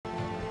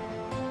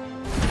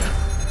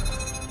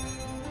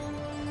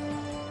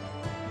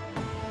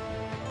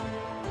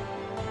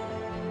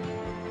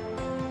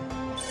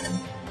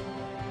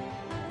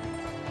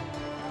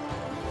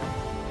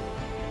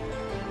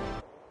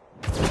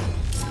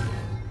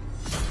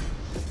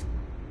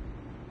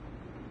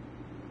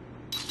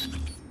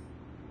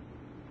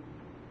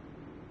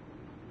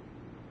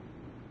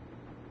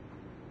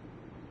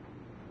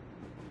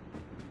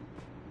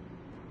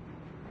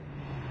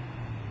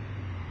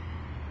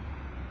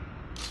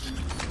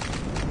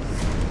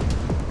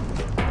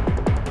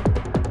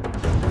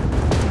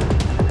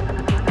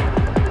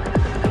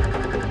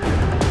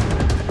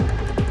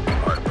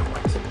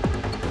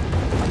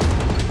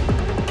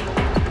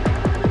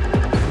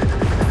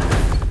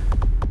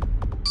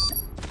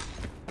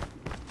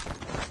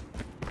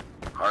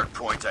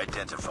Hardpoint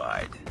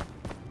identified.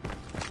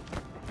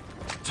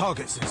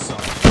 Targets in sight.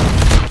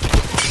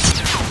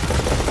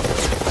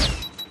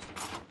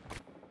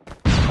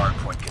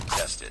 Hardpoint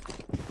contested.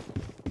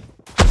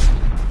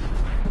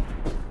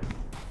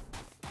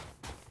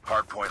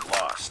 Hardpoint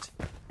lost.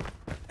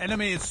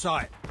 Enemy in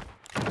sight.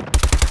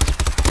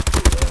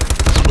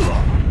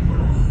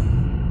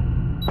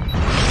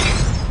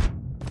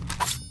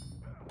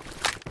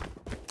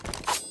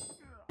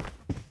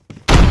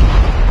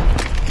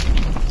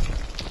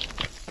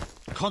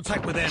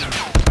 Contact with enemy.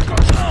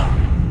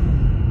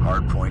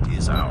 Hardpoint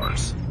is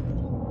ours.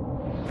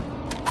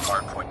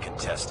 Hardpoint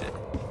contested.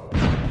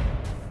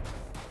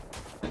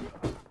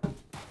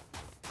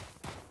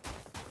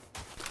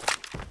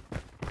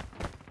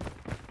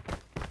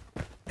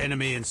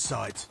 Enemy in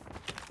sight.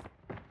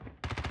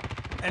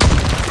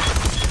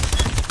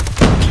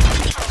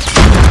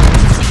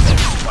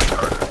 Fight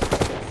harder.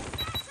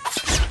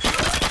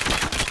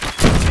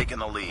 Taking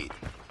the lead.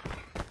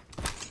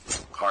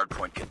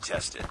 Hardpoint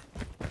contested.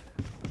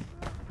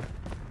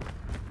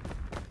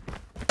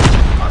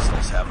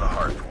 Hostiles have the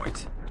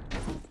hardpoint.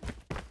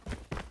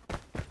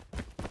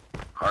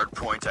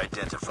 Hardpoint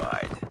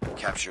identified.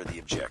 Capture the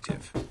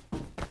objective.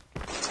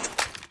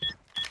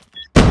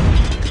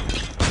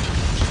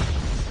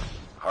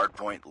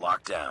 Hardpoint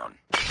locked down.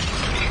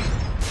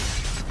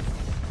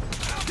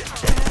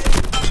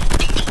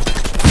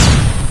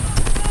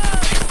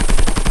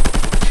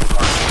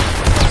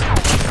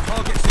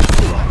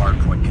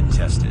 Hardpoint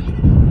contested.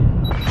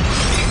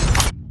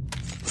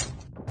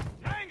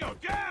 Tango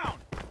down!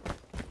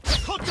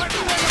 Contact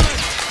with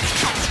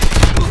enemy!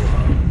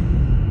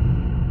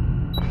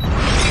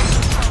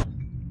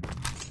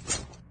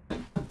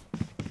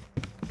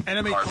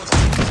 Enemy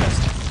Hardpoint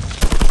contested.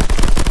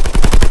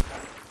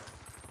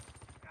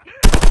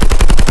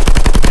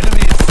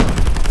 Enemy in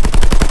sight.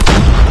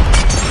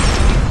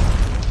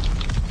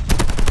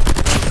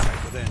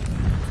 With enemy.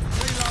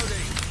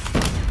 Reloading.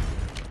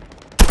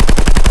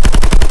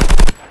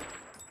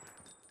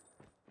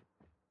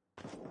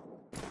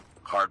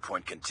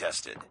 Hardpoint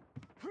contested.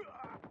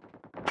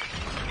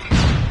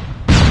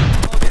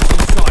 Targets in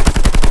sight.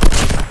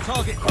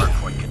 Target down.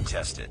 Hardpoint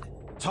contested.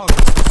 Targets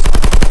in sight.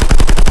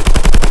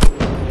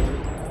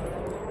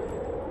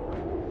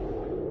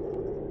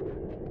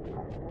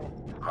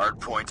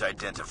 Hardpoint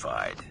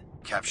identified.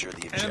 Capture the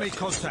objective. Enemy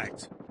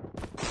contact.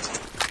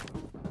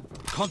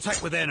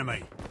 Contact with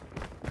enemy.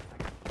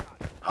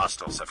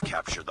 Hostiles have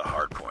captured the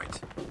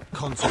hardpoint.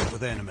 Contact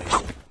with enemy.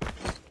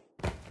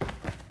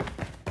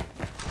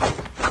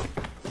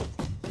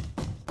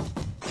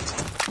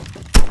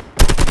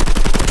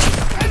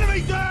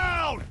 Enemy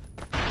down!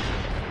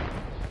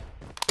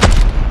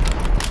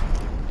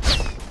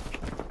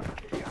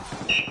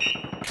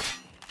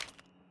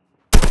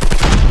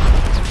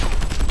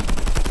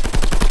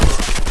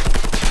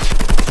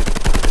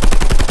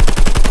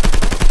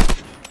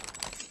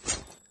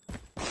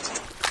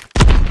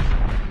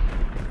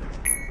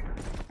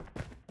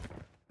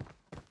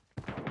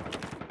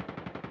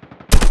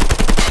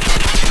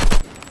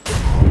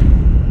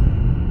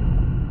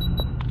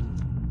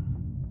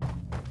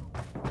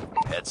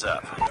 Heads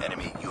up.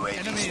 Enemy UAV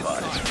Enemy in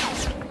spotted.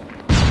 sight.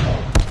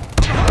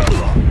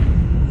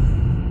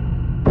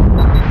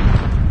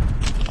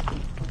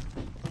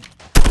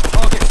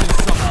 Targets in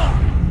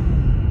sight.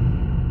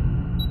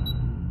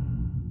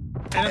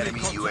 Enemy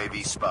contact.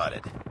 UAV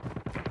spotted.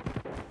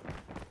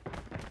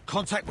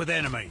 Contact with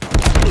enemy.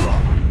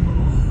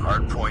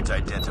 Hardpoint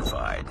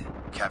identified.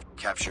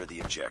 Capture the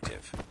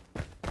objective.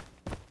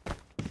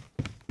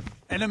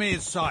 Enemy in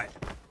sight.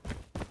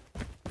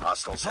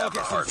 Hostiles have the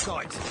Targets in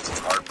hardpoint.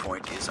 sight.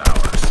 Hardpoint is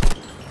ours.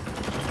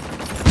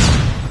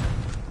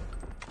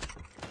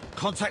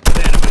 Contact with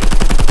enemy.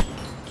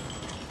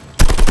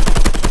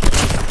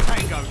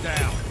 Tango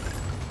down.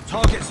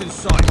 Targets in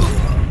sight.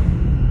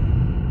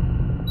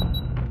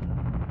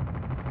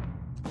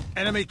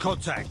 Enemy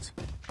contact.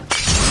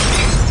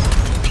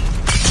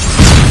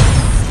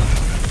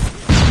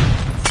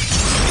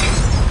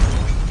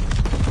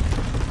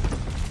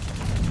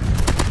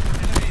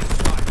 Enemy in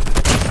sight.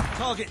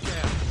 Target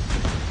down.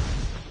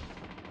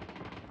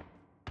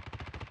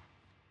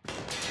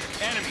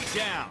 Enemy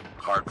down.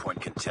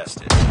 Hardpoint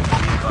contested. Be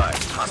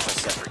advised.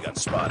 Hostile sentry gun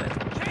spotted.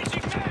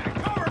 Changing mag.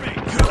 Cover me.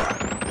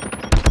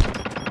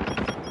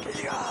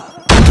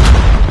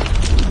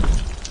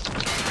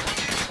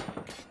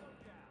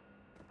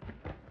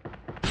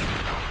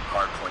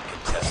 Hardpoint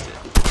contested.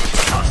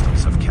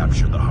 Hostiles have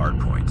captured the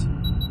hardpoint.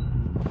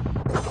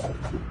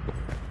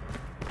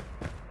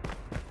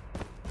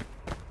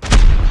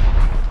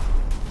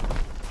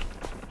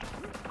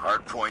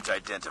 Hardpoint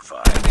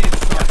identified. Enemy in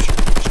sight. Capture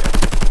the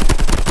objective.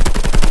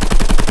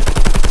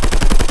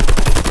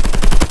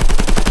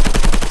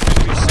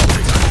 Enemy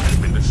sentry gun has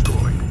been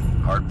destroyed.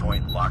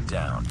 Hardpoint locked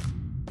down.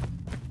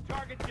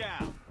 Target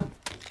down.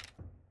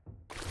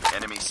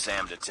 Enemy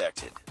SAM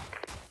detected.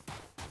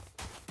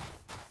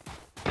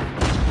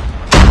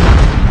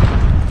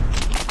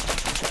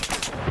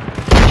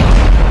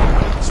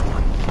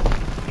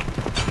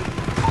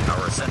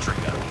 Our sentry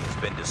gun has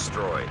been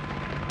destroyed.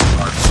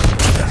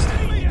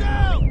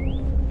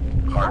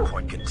 down!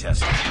 Hardpoint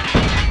contested.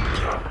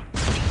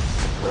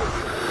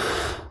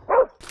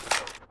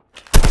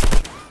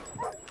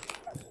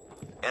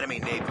 Enemy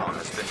napalm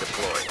has been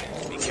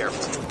deployed. Be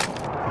careful.